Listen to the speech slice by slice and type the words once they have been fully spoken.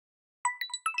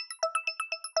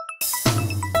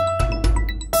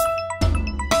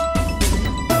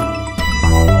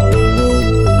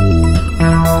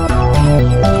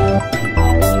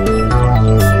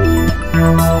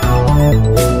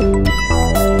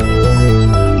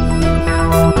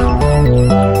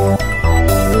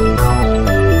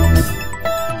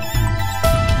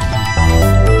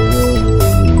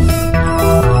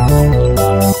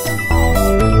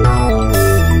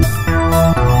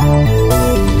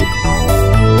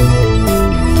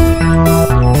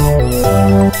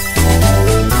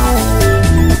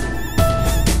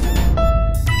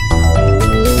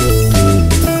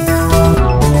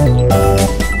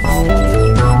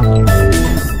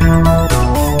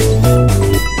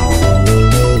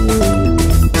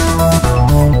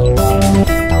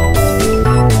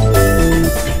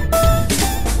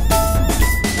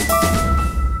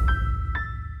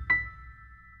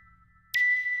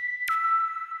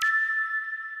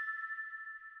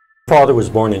father was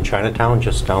born in Chinatown,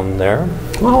 just down there.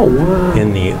 Oh, wow.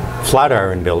 In the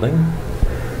Flatiron building.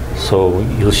 So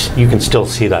you can still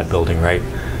see that building, right?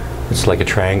 It's like a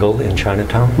triangle in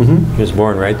Chinatown. Mm-hmm. He was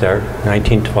born right there,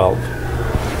 1912.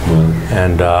 Wow.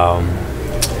 And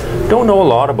don't know a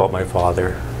lot about my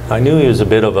father. I knew he was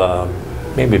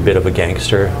maybe a bit of a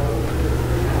gangster.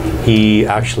 He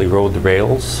actually rode the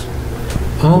rails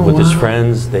with his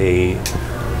friends. I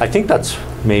think that's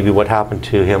maybe what happened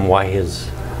to him, why his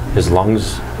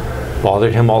lungs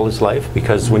bothered him all his life,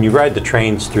 because when you ride the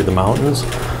trains through the mountains,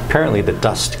 apparently the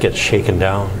dust gets shaken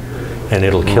down and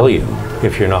it'll kill you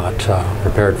if you're not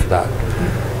prepared for that.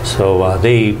 So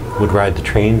they would ride the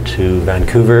train to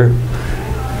Vancouver,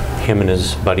 him and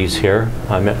his buddies here.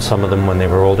 I met some of them when they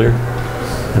were older,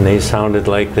 and they sounded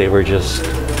like they were just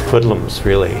hoodlums,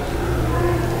 really.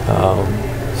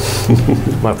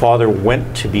 My father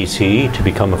went to BC to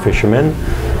become a fisherman.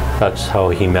 That's how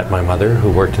he met my mother,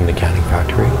 who worked in the canning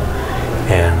factory.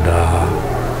 And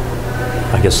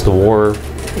I guess the war,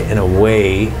 in a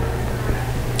way,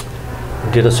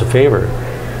 did us a favor.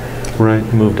 Right.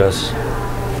 Moved us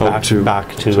back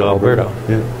to Alberta.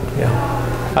 Yeah.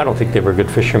 I don't think they were good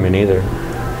fishermen either.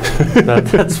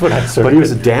 That's what I sort of. But he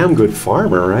was a damn good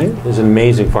farmer, right? He was an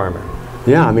amazing farmer.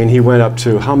 Yeah, I mean, he went up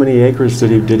to, how many acres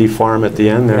did he farm at the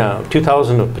end there? Yeah,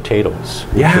 2,000 of potatoes.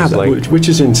 Yeah, which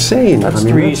is insane. That's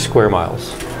 3 square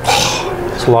miles.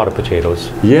 It's a lot of potatoes.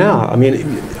 Yeah, I mean,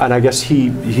 and I guess he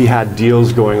had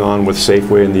deals going on with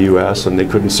Safeway in the U.S. and they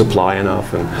couldn't supply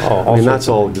enough, and I mean that's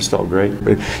all great.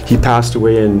 But he passed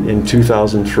away in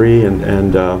 2003,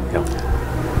 yeah.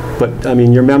 But I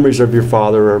mean, your memories of your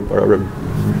father are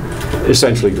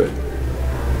essentially good.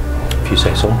 If you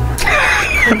say so.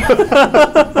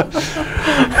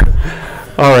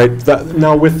 All right.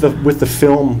 Now with the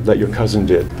film that your cousin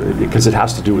did, because it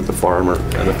has to do with the farmer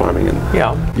and the farming, and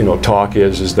you know, talk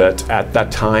is that at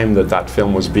that time that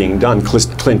film was being done,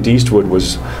 Clint Eastwood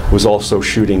was also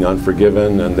shooting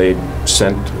Unforgiven, and they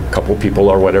sent a couple people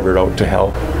or whatever out to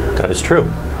help. That is true.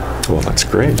 Well, that's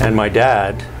great. And my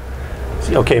dad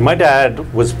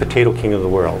was Potato King of the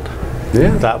World.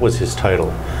 Yeah. That was his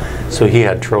title. So he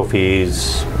had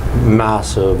trophies,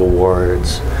 massive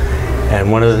awards. And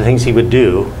one of the things he would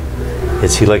do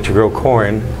is he liked to grow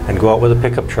corn and go out with a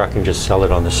pickup truck and just sell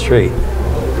it on the street.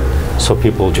 So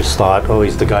people just thought, oh,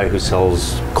 he's the guy who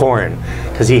sells corn,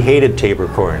 because he hated Tabor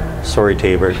corn. Sorry,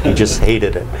 Tabor, he just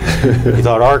hated it. He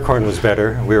thought our corn was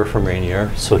better. We were from Rainier,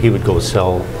 so he would go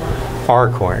sell our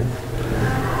corn.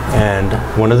 And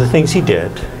one of the things he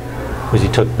did was he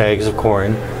took bags of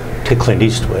corn to Clint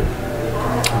Eastwood,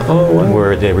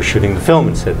 where they were shooting the film,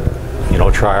 and said, you know,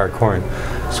 try our corn.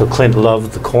 So Clint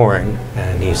loved the corn,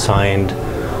 and he signed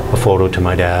a photo to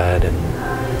my dad,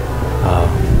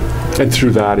 and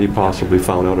through that he possibly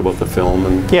found out about the film,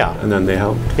 and then they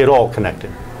helped. It all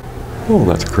connected. Oh,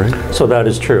 that's great. So that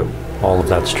is true. All of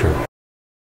that's true.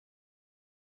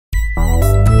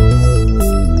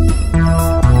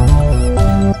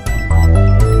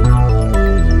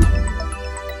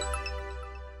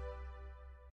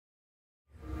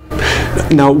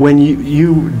 Now, when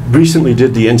you recently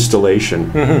did the installation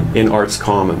in Arts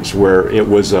Commons, where it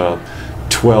was a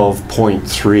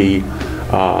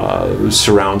 12.3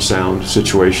 surround sound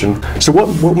situation, so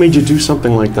what made you do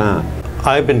something like that?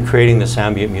 I've been creating this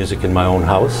ambient music in my own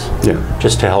house,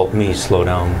 just to help me slow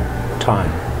down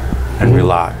time and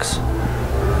relax.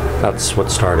 That's what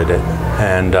started it.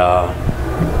 And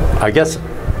I guess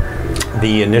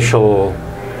the initial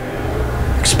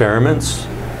experiments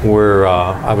where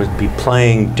I would be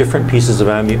playing different pieces of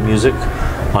ambient music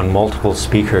on multiple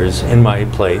speakers in my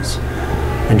place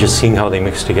and just seeing how they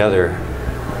mix together.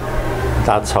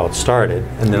 That's how it started.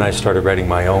 And then I started writing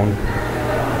my own.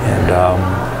 And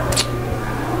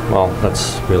well,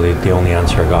 that's really the only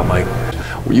answer I got, Mike.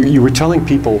 You were telling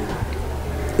people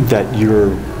that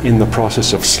you're in the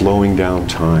process of slowing down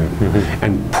time.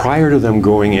 And prior to them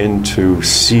going in to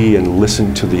see and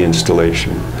listen to the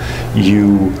installation,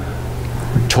 you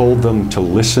told them to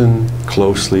listen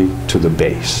closely to the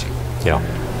bass. Yeah.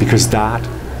 Because that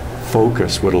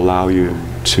focus would allow you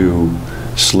to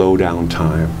slow down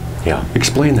time. Yeah.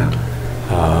 Explain that.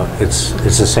 It's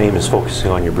the same as focusing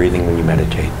on your breathing when you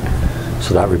meditate.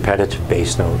 So that repetitive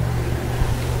bass note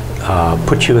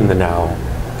puts you in the now,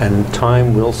 and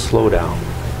time will slow down.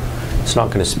 It's not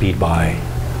going to speed by.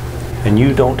 And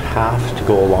you don't have to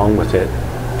go along with it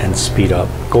and speed up.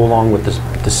 Go along with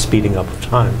the speeding up of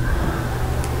time.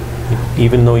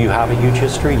 Even though you have a huge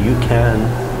history, you can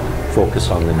focus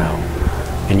on the now.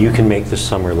 And you can make the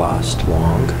summer last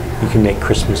long. You can make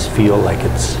Christmas feel like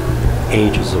it's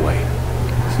ages away.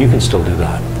 You can still do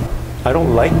that. I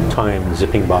don't like time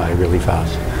zipping by really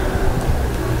fast.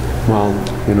 Well,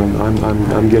 you know,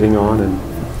 I'm getting on, and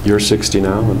you're 60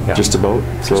 now, and Yeah. just about.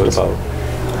 So Just about.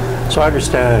 So I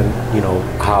understand, you know,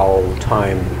 how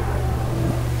time,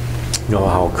 you know,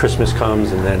 how Christmas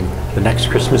comes and then the next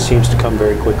Christmas seems to come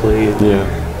very quickly. Yeah.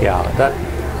 Yeah, that,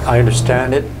 I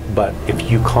understand it, but if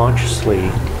you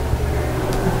consciously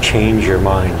change your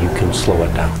mind, you can slow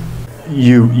it down.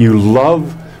 You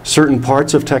love certain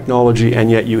parts of technology, and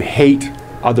yet you hate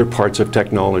other parts of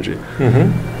technology.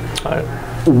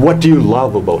 What do you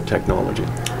love about technology?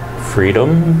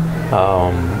 Freedom.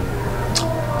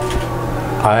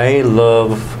 I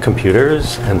love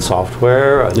computers and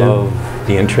software. I love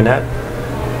the internet.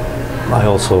 I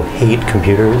also hate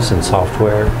computers and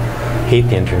software. Hate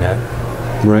the internet.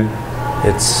 Right.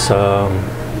 It's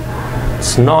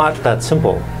not that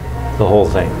simple, the whole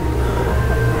thing.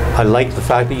 I like the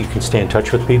fact that you can stay in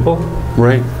touch with people.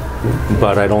 Right.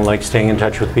 But I don't like staying in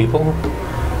touch with people.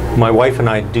 My wife and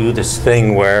I do this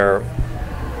thing where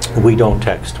we don't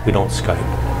text, we don't Skype.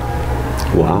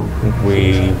 Wow.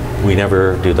 We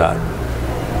never do that.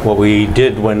 What we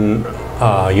did when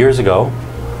years ago,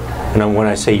 and when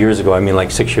I say years ago, I mean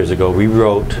like 6 years ago, we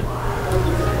wrote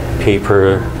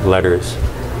paper letters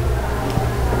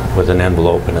with an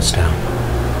envelope and a stamp.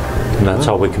 And that's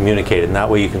how we communicated. And that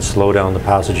way you can slow down the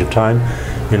passage of time.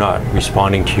 You're not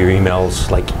responding to your emails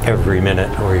like every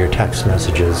minute or your text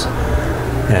messages.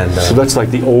 And So that's like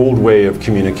the old way of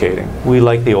communicating. we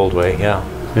like the old way, yeah.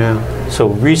 Yeah. So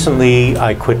recently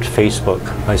I quit Facebook,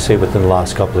 I say within the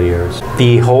last couple of years.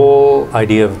 The whole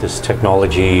idea of this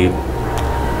technology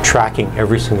tracking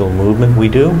every single movement we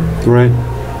do Right.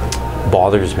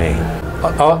 bothers me.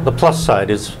 The plus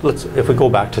side is, if we go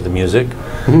back to the music,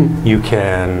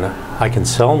 I can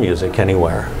sell music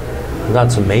anywhere.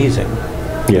 That's amazing,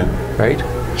 Yeah. right?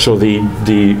 So the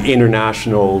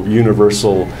international,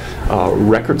 universal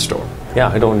record store. Yeah,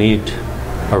 I don't need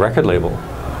a record label.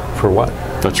 For what?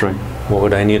 That's right. What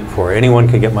would I need it for? Anyone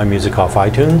can get my music off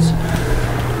iTunes.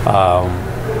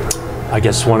 I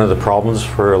guess one of the problems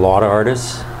for a lot of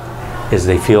artists is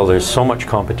they feel there's so much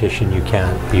competition you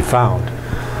can't be found.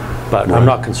 But I'm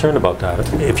not concerned about that.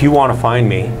 If you want to find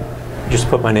me, just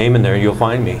put my name in there, you'll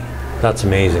find me. That's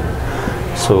amazing.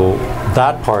 So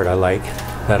that part I like,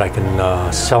 that I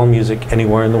can sell music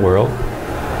anywhere in the world.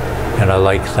 And I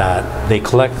like that they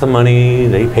collect the money,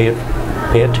 they pay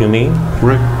it to me.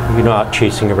 Right. You're not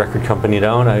chasing a record company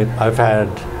down. I've had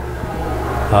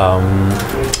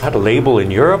a label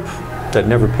in Europe that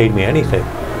never paid me anything.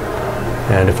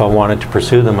 And if I wanted to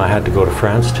pursue them, I had to go to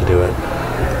France to do it.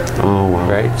 Oh, wow.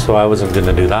 Right? So I wasn't going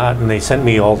to do that. And they sent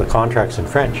me all the contracts in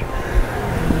French.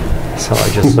 So I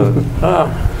just thought,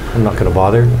 I'm not going to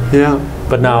bother. Yeah.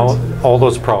 But now all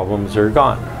those problems are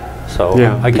gone. So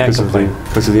I can't complain.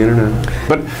 Because of the internet.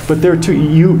 But there too,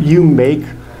 you make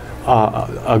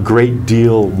a great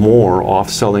deal more off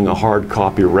selling a hard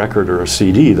copy record or a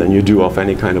CD than you do off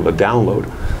any kind of a download.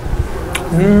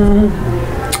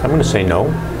 I'm going to say no.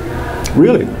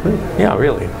 Really? Yeah,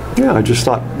 really. Yeah, I just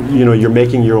thought, you know, you're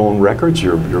making your own records,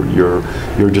 you're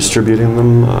distributing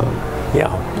them.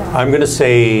 Yeah, I'm going to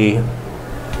say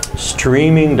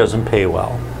streaming doesn't pay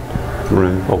well.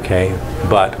 Right. Okay,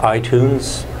 but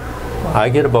iTunes, I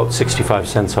get about 65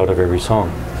 cents out of every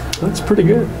song. That's pretty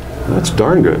good. That's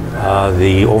darn good.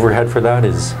 The overhead for that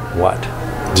is what?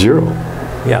 0.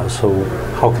 Yeah, so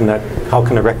how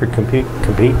can a record compete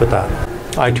with that?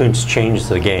 iTunes changed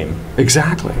the game.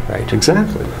 Exactly. Right.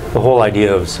 Exactly. The whole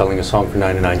idea of selling a song for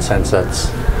 99 cents,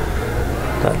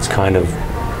 that's kind of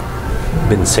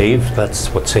been saved. That's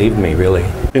what saved me, really.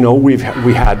 You know, we had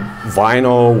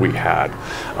vinyl, we had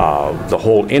the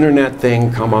whole internet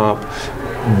thing come up.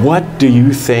 What do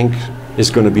you think is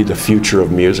going to be the future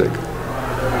of music?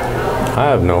 I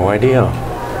have no idea.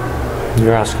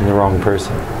 You're asking the wrong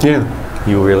person. Yeah.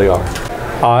 You really are.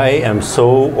 I am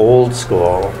so old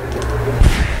school.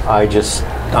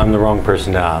 I'm the wrong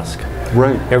person to ask.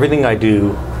 Right. Everything I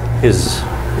do is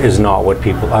not what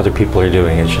other people are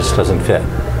doing. It just doesn't fit.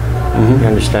 You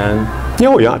understand?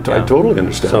 Oh yeah, I totally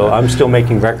understand. So that. I'm still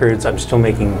making records. I'm still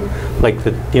making, like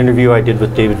the interview I did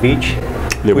with David Veitch.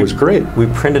 It was great. We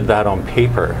printed that on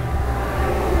paper.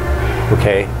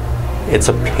 Okay, it's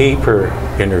a paper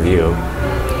interview.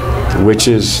 Which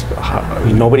is...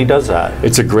 Nobody does that.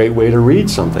 It's a great way to read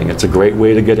something. It's a great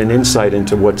way to get an insight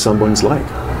into what someone's like.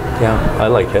 Yeah, I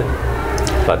like it,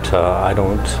 but I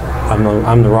don't.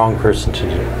 I'm the wrong person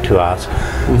to ask.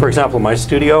 For example, my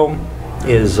studio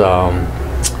is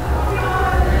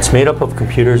it's made up of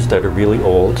computers that are really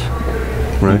old.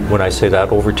 Right. When I say that,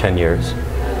 over 10 years,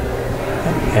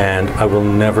 and I will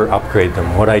never upgrade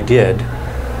them. What I did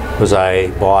was I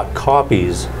bought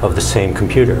copies of the same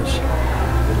computers.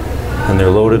 And they're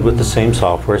loaded with the same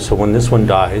software, so when this one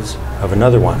dies, I have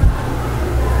another one.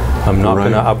 I'm not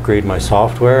going to upgrade my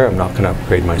software, I'm not going to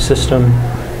upgrade my system.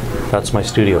 That's my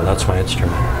studio, that's my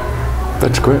instrument.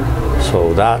 That's great.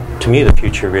 So that, to me, the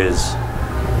future is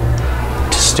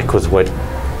to stick with what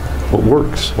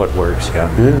works. What works,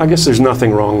 yeah. I guess there's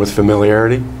nothing wrong with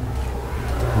familiarity.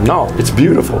 No. It's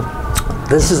beautiful.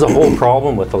 This is the whole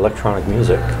problem with electronic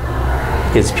music,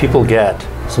 is people get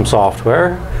some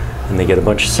software, and they get a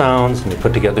bunch of sounds, and they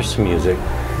put together some music,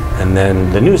 and then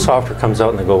the new software comes out,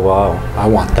 and they go, wow, I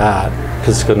want that,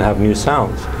 because it's going to have new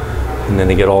sounds. And then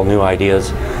they get all new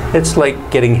ideas. It's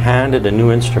like getting handed a new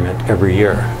instrument every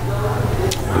year,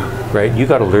 right? You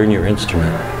got to learn your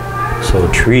instrument. So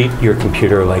treat your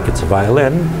computer like it's a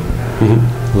violin,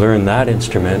 learn that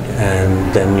instrument,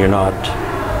 and then you're not,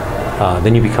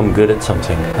 then you become good at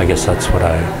something. I guess that's what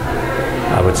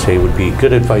I would say would be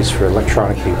good advice for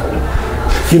electronic people.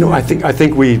 You know, I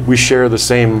think we share the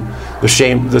same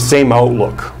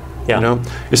outlook. Yeah. You know,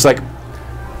 it's like,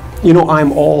 you know,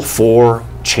 I'm all for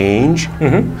change,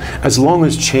 as long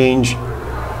as change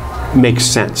makes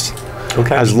sense.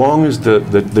 Okay. As long as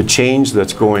the change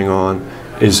that's going on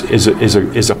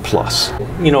is a plus.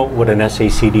 You know what an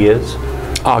SACD is?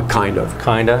 Kind of.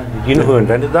 Kinda. You know who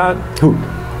invented that? Who?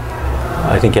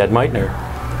 I think Ed Meitner,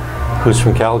 who's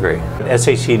from Calgary.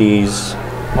 SACDs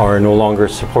are no longer a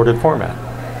supported format.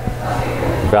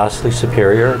 Vastly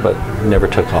superior, but never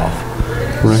took off.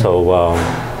 Right. So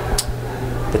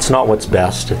it's not what's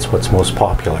best, it's what's most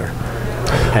popular.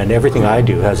 And everything I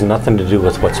do has nothing to do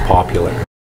with what's popular.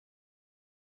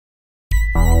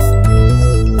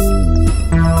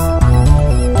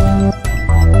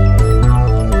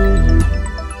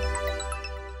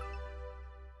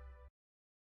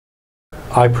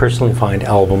 I personally find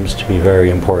albums to be very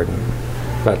important.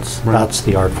 That's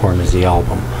the art form, is the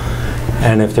album.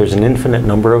 And if there's an infinite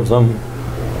number of them,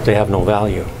 they have no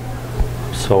value.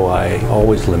 So I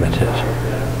always limit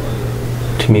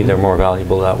it. To me, they're more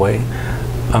valuable that way.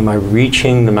 Am I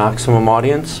reaching the maximum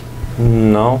audience?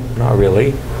 No, not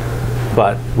really.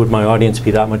 But would my audience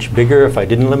be that much bigger if I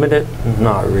didn't limit it?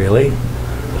 Not really.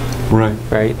 Right.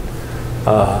 Right?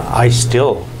 I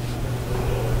still,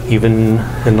 even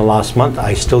in the last month,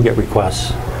 I still get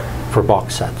requests for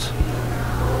box sets.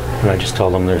 And I just tell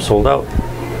them they're sold out.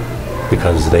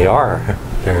 Because they are.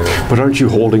 But aren't you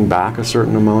holding back a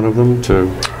certain amount of them to?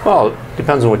 Well, it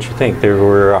depends on what you think. There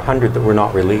were 100 that were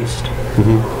not released.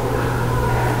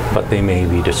 But they may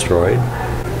be destroyed.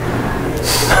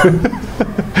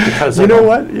 Because you know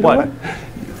what? You know what?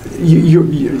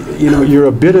 You know, you're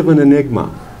a bit of an enigma.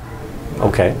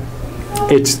 Okay.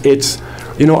 It's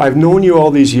you know, I've known you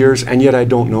all these years, and yet I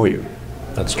don't know you.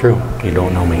 That's true. You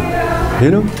don't know me.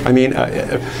 You know, I mean.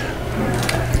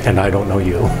 And I don't know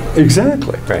you.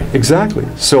 Exactly. Right. Exactly.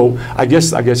 So I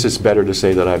guess it's better to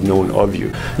say that I've known of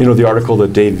you. You know, the article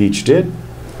that Dave Veach did,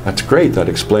 that's great. That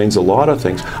explains a lot of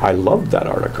things. I loved that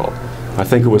article. I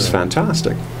think it was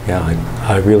fantastic. Yeah,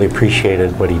 I really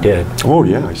appreciated what he did. Oh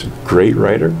yeah, he's a great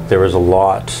writer. There was a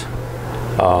lot,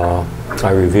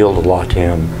 I revealed a lot to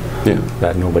him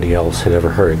that nobody else had ever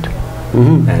heard.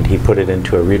 And he put it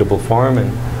into a readable form,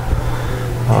 and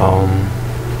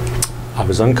I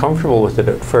was uncomfortable with it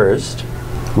at first.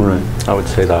 Right. I would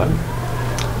say that.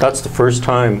 That's the first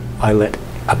time I let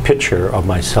a picture of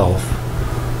myself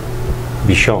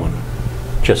be shown,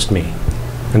 just me.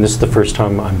 And this is the first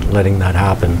time I'm letting that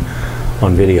happen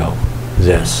on video,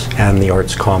 this, and the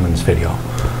Arts Commons video.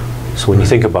 So when you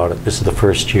think about it, this is the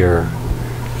first year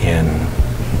in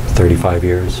 35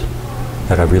 years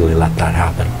that I've really let that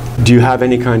happen. Do you have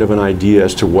any kind of an idea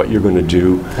as to what you're going to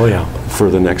do for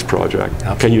the next project?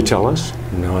 Absolutely. Can you tell us?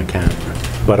 No, I can't.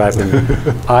 But I've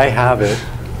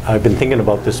been thinking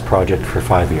about this project for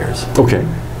 5 years. Okay.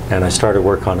 And I started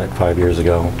work on it 5 years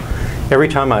ago. Every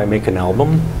time I make an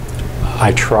album,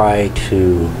 I try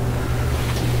to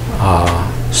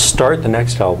start the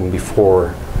next album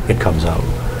before it comes out.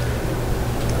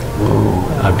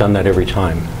 I've done that every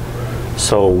time.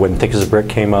 So when Thick as a Brick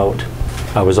came out,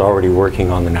 I was already working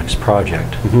on the next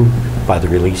project by the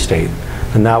release date.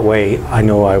 And that way I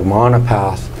know I'm on a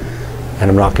path and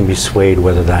I'm not going to be swayed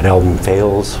whether that album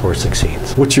fails or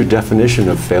succeeds. What's your definition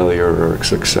of failure or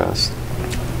success?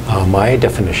 My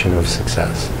definition of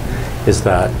success is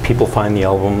that people find the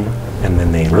album and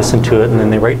then they listen to it and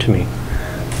then they write to me.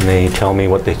 And they tell me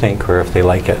what they think or if they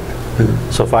like it.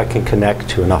 So if I can connect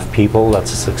to enough people,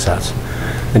 that's a success.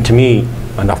 And to me,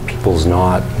 enough people's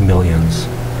not millions.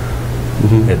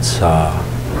 It's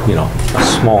you know, a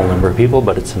small number of people,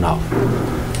 but it's enough.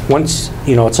 Once,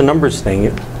 you know, it's a numbers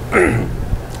thing.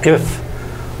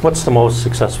 What's the most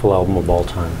successful album of all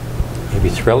time? Maybe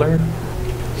Thriller?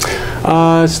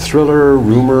 It's Thriller,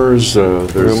 Rumors,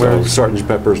 there's Rumors. Sgt.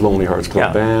 Pepper's Lonely Hearts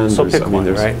Club Band. So pick one,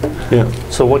 right? Yeah.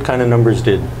 So what kind of numbers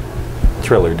did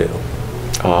Thriller do?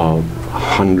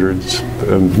 Hundreds,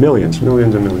 millions and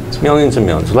millions. Millions and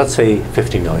millions. Let's say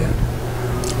 50 million.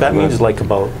 That means like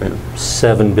about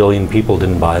 7 billion people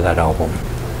didn't buy that album.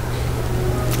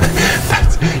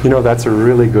 That's a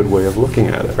really good way of looking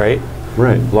at it. Right?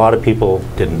 Right. A lot of people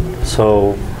didn't.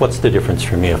 So what's the difference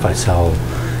for me if I sell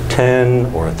 10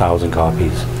 or 1,000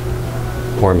 copies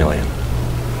or a million?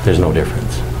 There's no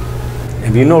difference.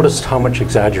 Have you noticed how much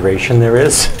exaggeration there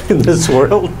is in this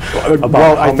world?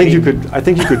 Well, I think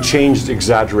you could change the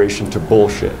exaggeration to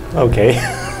bullshit. Okay.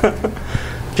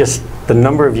 Just the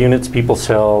number of units people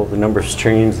sell, the number of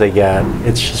streams they get,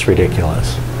 it's just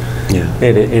ridiculous. Yeah.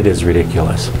 It is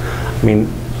ridiculous. I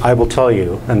mean, I will tell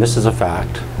you, and this is a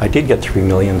fact, I did get 3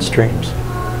 million streams.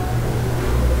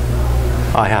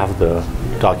 I have the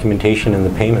documentation and the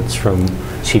payments from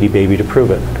CD Baby to prove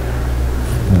it.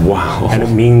 Wow. And it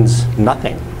means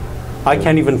nothing. I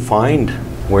can't even find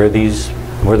where the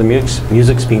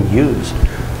music's being used,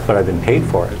 but I've been paid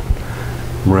for it.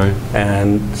 Right.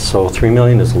 And so 3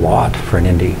 million is a lot for an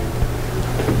indie,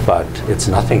 but it's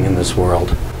nothing in this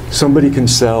world. Somebody can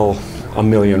sell 1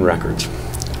 million records,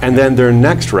 and then their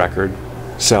next record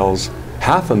sells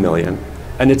 500,000,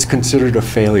 and it's considered a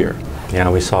failure. Yeah,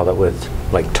 we saw that with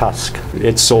like Tusk.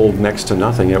 It sold next to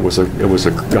nothing. It was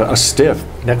a stiff.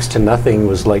 Next to nothing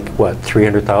was like what,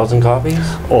 300,000 copies?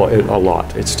 Oh, a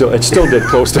lot. It still did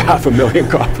close to 500,000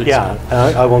 copies. Yeah,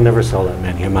 I will never sell that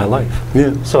many in my life.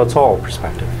 Yeah. So it's all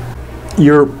perspective.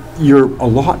 You're a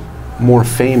lot more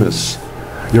famous.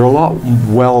 You're a lot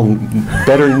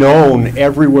better known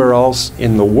everywhere else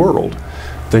in the world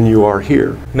than you are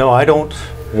here. No, I don't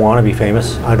want to be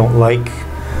famous. I don't like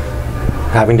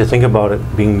having to think about it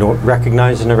being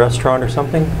recognized in a restaurant or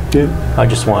something. Yeah. I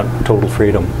just want total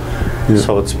freedom. Yeah.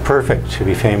 So it's perfect to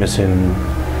be famous in,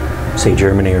 say,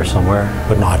 Germany or somewhere,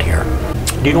 but not here.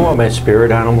 Do you know what my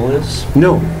spirit animal is?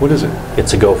 No. What is it?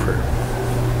 It's a gopher.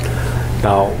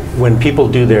 Now, when people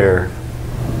do their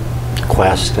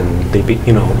quest and they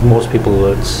most people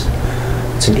it's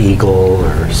an eagle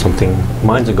or something.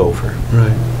 Mine's a gopher.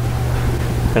 Right.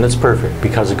 And it's perfect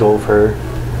because a gopher,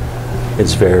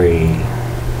 it's very,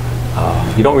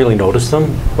 you don't really notice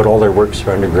them, but all their works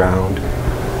are underground,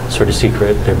 sort of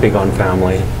secret. They're big on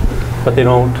family, but they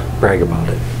don't brag about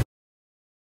it.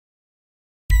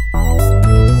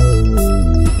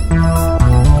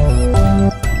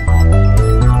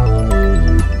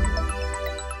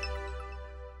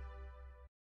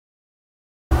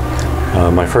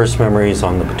 My first memories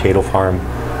on the potato farm,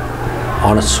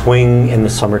 on a swing in the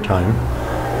summertime,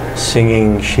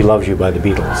 singing "She Loves You" by the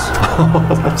Beatles.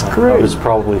 Oh, that's great. I was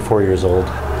probably 4 years old,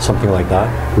 something like that.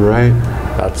 Right.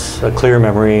 That's a clear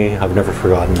memory. I've never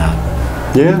forgotten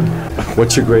that. Yeah.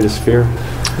 What's your greatest fear?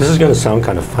 This is going to sound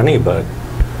kind of funny, but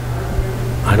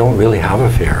I don't really have a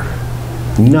fear.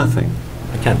 Nothing.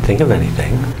 I can't think of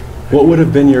anything. What would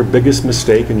have been your biggest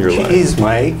mistake in your life? Jeez,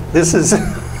 Mike, this is...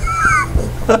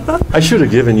 I should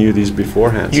have given you these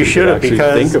beforehand. You should have,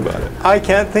 because think about it. I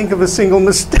can't think of a single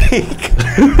mistake.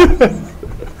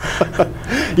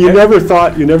 You never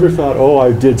thought, oh,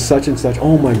 I did such and such.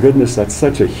 Oh my goodness, that's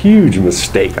such a huge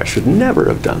mistake. I should never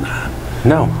have done that.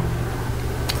 No.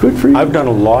 Good for you. I've done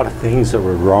a lot of things that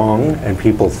were wrong, and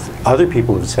other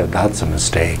people have said that's a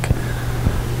mistake.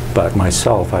 But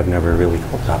myself, I've never really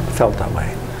felt that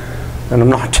way. And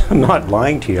I'm not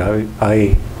lying to you.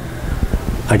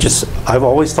 I've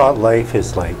always thought life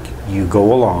is like you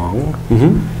go along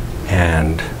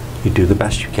and you do the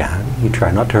best you can. You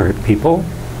try not to hurt people.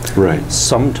 Right.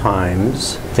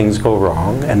 Sometimes things go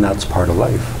wrong, and that's part of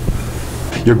life.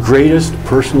 Your greatest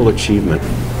personal achievement?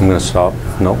 I'm going to stop.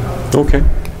 No. Okay.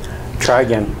 Try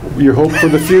again. Your hope for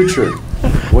the future.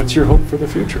 What's your hope for the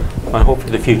future? My hope for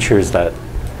the future is that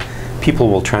people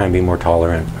will try and be more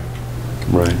tolerant.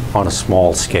 Right. On a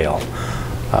small scale.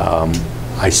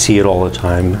 I see it all the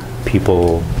time,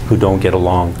 people who don't get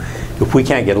along. If we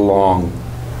can't get along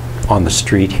on the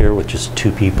street here with just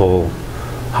two people,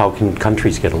 how can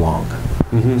countries get along?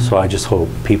 So I just hope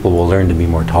people will learn to be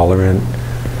more tolerant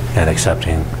and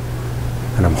accepting,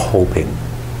 and I'm hoping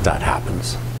that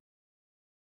happens.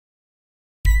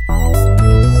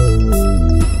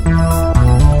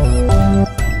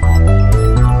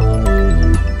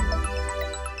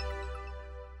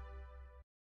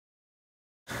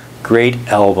 Great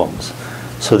albums.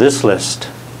 So this list,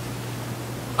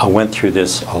 I went through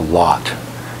this a lot.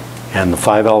 And the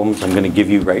 5 albums I'm going to give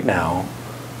you right now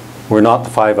were not the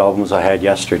 5 albums I had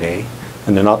yesterday.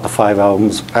 and they're not the 5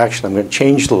 albums. Actually, I'm going to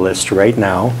change the list right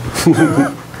now.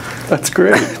 That's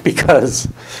great. Because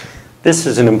this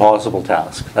is an impossible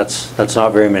task. That's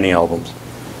not very many albums.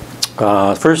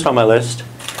 First on my list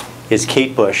is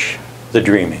Kate Bush, The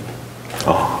Dreaming.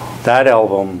 Oh. That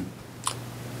album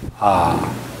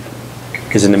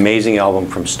is an amazing album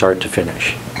from start to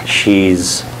finish.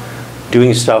 She's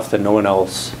doing stuff that no one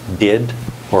else did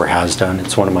or has done.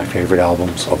 It's one of my favorite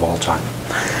albums of all time.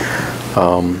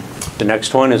 The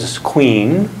next one is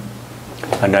Queen,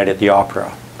 A Night at the Opera.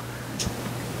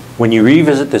 When you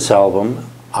revisit this album,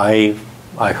 I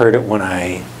heard it when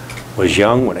I was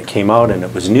young, when it came out and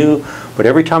it was new, but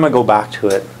every time I go back to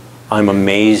it, I'm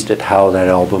amazed at how that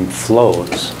album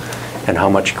flows and how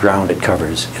much ground it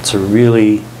covers. It's a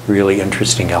really, really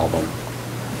interesting album.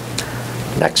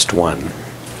 Next one,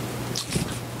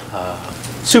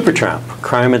 Supertramp,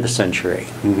 Crime of the Century.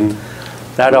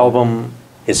 Mm-hmm. That album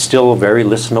is still very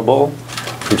listenable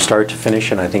from start to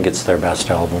finish, and I think it's their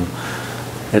best album.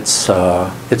 It's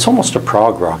almost a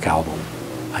prog rock album,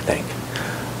 I think.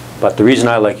 But the reason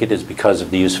I like it is because of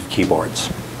the use of keyboards.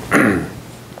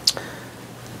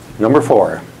 Number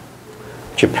 4,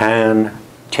 Japan,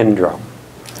 Tin Drum.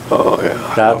 Oh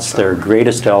yeah. That's their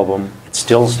greatest album. It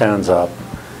still stands up.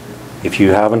 If you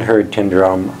haven't heard Tin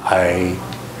Drum, I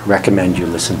recommend you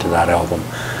listen to that album.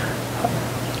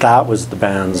 That was the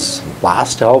band's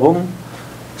last album,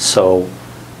 so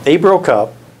they broke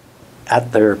up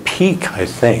at their peak, I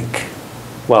think.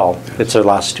 Well, it's their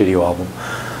last studio album,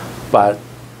 but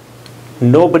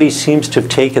nobody seems to have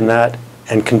taken that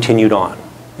and continued on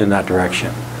in that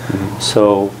direction. Mm-hmm.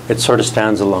 So it sort of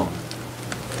stands alone.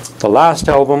 The last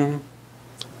album,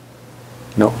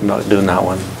 no, I'm not doing that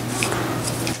one.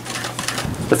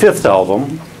 The 5th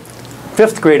album,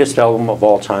 5th greatest album of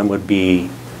all time would be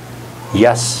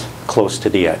Yes, Close to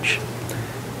the Edge.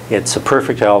 It's a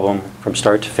perfect album from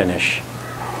start to finish,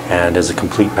 and as a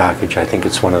complete package, I think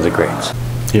it's one of the greats.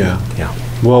 Yeah. Yeah.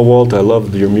 Well, Walt, I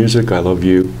love your music. I love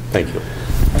you. Thank you.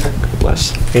 God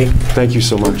bless. Hey. Thank you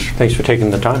so much. Thanks for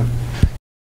taking the time.